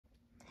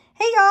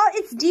Hey y'all,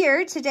 it's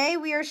Deer. Today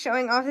we are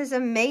showing off this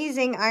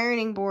amazing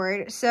ironing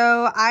board.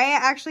 So I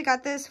actually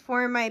got this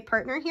for my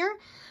partner here,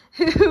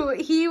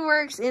 he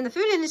works in the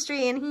food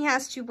industry and he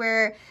has to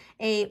wear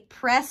a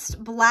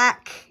pressed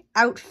black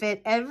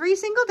outfit every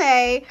single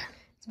day.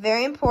 It's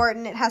very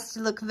important. It has to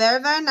look very,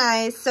 very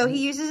nice. So he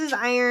uses his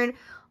iron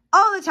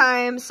all the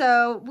time.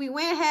 So we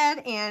went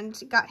ahead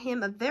and got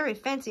him a very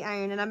fancy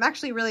iron, and I'm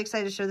actually really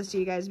excited to show this to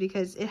you guys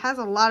because it has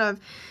a lot of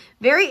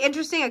very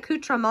interesting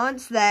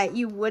accoutrements that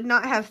you would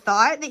not have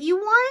thought that you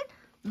want,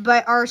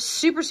 but are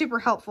super, super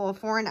helpful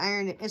for an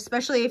iron,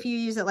 especially if you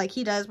use it like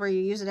he does, where you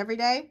use it every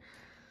day.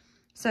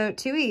 So,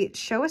 Tui,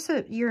 show us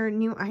your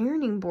new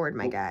ironing board,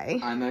 my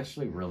guy. I'm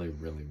actually really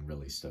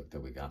stoked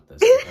that we got this.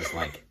 It's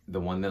like the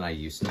one that I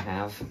used to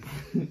have.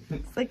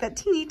 It's like that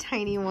teeny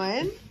tiny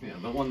one. Yeah,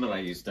 the one that I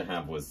used to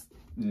have was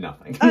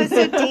nothing. Oh, it's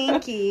so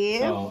dinky.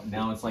 So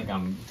now it's like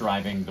I'm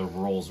driving the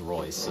Rolls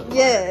Royce.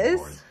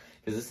 Yes.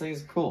 Because this thing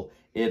is cool.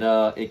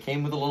 It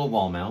came with a little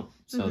wall mount.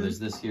 So there's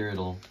this here.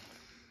 It'll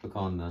hook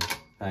on the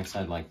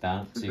backside like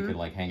that. So you could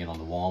like hang it on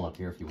the wall up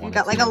here if you wanted to.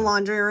 You got like a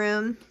laundry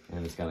room.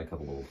 And it's got a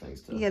couple little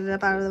things to get it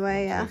up out of the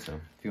way, yeah. So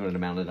if you wanted to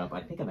mount it up,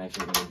 I think I'm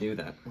actually going to do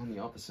that on the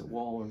opposite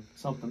wall or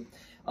something.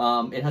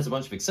 It has a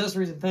bunch of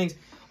accessories and things.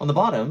 On the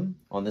bottom,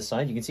 on this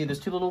side, you can see there's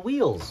two little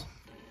wheels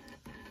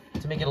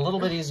to make it a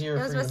little bit easier.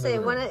 I was going to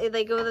say,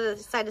 they go to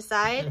side to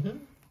side.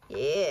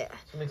 Yeah.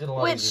 So it makes it a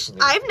lot which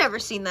I've never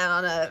seen that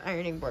on an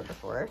ironing board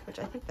before, which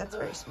I think that's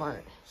very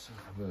smart. So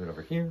I'll move it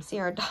over here. See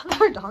our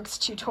dog's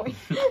chew toy.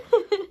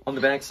 On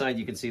the back side,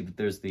 you can see that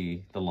there's the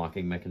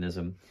locking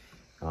mechanism.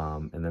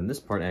 And then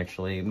this part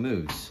actually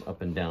moves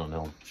up and down.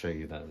 I'll show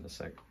you that in a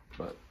sec.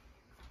 But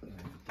right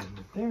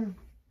there.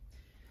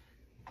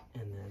 And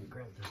then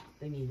grab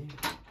the thingy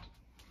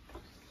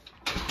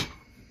there.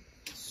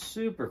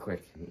 Super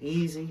quick and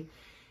easy.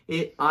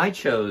 I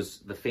chose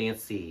the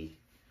fancy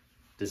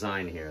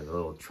design here, the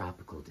little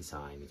tropical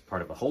design. It's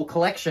part of a whole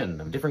collection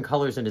of different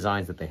colors and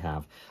designs that they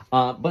have.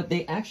 But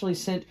they actually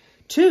sent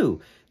two.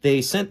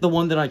 They sent the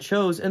one that I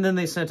chose, and then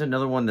they sent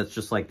another one that's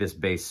just like this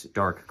base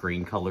dark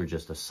green color,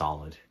 just a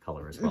solid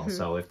color as well.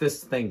 So if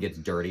this thing gets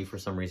dirty for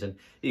some reason,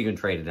 you can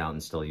trade it out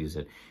and still use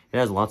it. It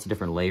has lots of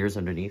different layers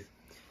underneath.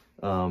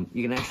 You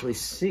can actually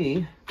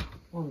see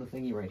on the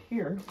thingy right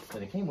here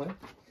that it came with.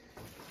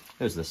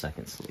 There's the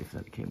second sleeve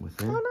that it came with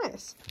there. Oh,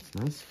 nice. That's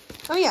nice.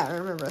 Oh, yeah, I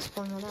remember us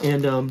pulling that out.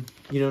 And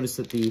you notice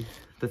that the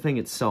thing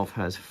itself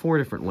has 4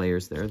 different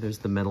layers there. There's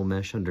the metal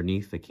mesh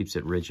underneath that keeps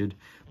it rigid,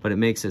 but it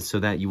makes it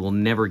so that you will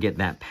never get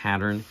that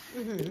pattern.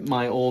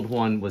 My old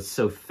one was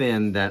so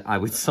thin that I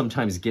would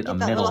sometimes get a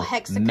metal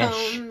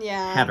mesh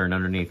pattern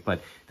underneath,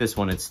 but this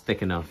one, it's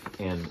thick enough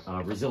and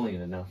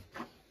resilient enough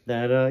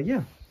that,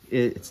 yeah,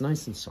 it's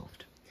nice and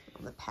soft.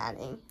 The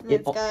padding.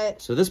 It's got...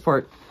 So this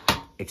part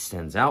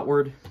extends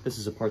outward. This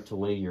is a part to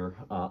lay your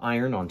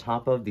iron on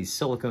top of. These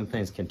silicone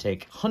things can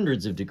take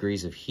hundreds of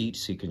degrees of heat,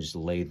 so you can just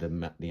lay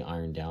the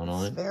iron down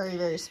on it. Very,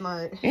 very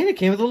smart. And it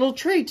came with a little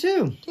tray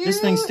too. This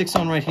thing sticks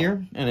on right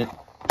here, and it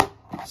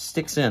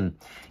sticks in.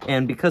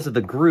 And because of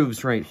the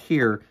grooves right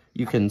here,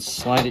 you can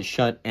slide it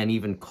shut and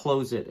even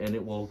close it, and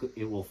it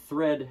will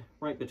thread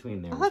right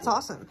between there. Oh, that's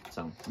awesome.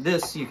 So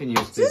this you can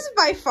use. This is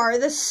by far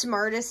the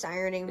smartest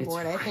ironing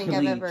board I think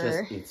I've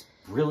ever. It's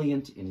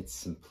brilliant in its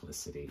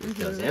simplicity. It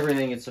does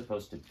everything it's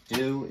supposed to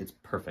do. It's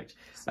perfect.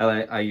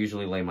 I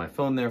usually lay my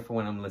phone there for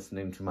when I'm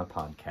listening to my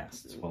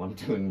podcasts while I'm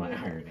doing my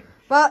ironing.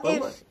 Well,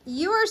 if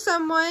you are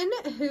someone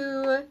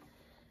who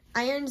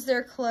irons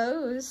their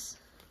clothes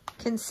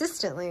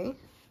consistently,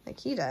 like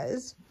he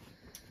does,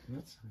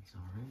 that's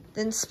all right.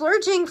 Then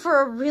splurging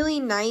for a really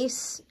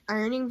nice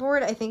ironing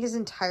board, I think, is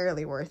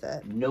entirely worth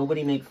it.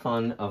 Nobody make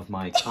fun of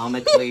my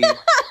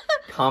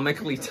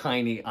comically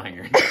tiny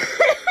iron.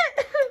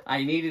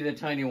 I needed a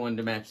tiny one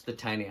to match the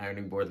tiny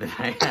ironing board that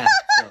I had.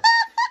 So.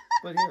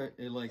 But here,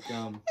 it like, it's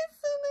so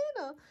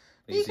little.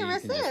 You can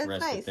rest just it.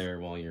 rest Nice. it there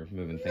while you're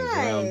moving things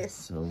around.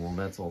 So, well,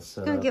 that's all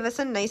set Gonna up. give us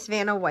a nice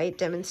Vanna White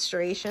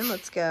demonstration.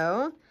 Let's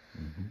go.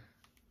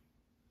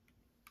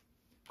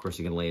 Of course,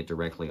 you can lay it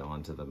directly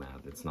onto the mat.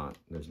 It's not,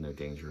 there's no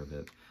danger of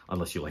it.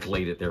 Unless you like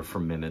laid it there for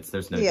minutes.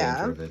 There's no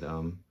danger of it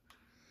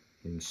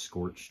getting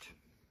scorched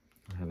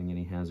or having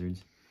any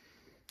hazards.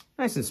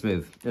 Nice and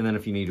smooth. And then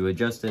if you need to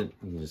adjust it,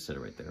 you can just set it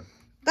right there.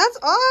 That's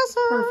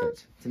awesome.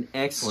 Perfect. It's an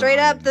excellent Straight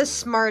up the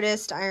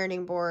smartest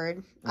ironing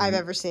board I've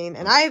ever seen.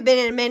 And I've been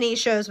in many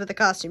shows with the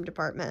costume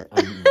department.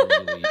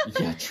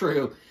 Yeah,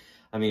 true.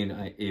 I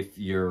mean, if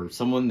you're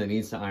someone that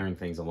needs to iron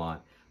things a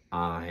lot,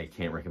 I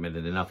can't recommend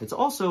it enough. It's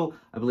also,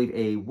 I believe,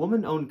 a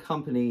woman-owned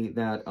company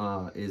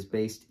that is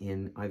based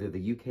in either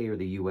the UK or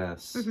the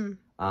US.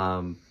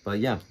 But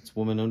yeah, it's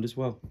woman-owned as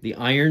well. The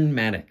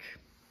ironMATIK.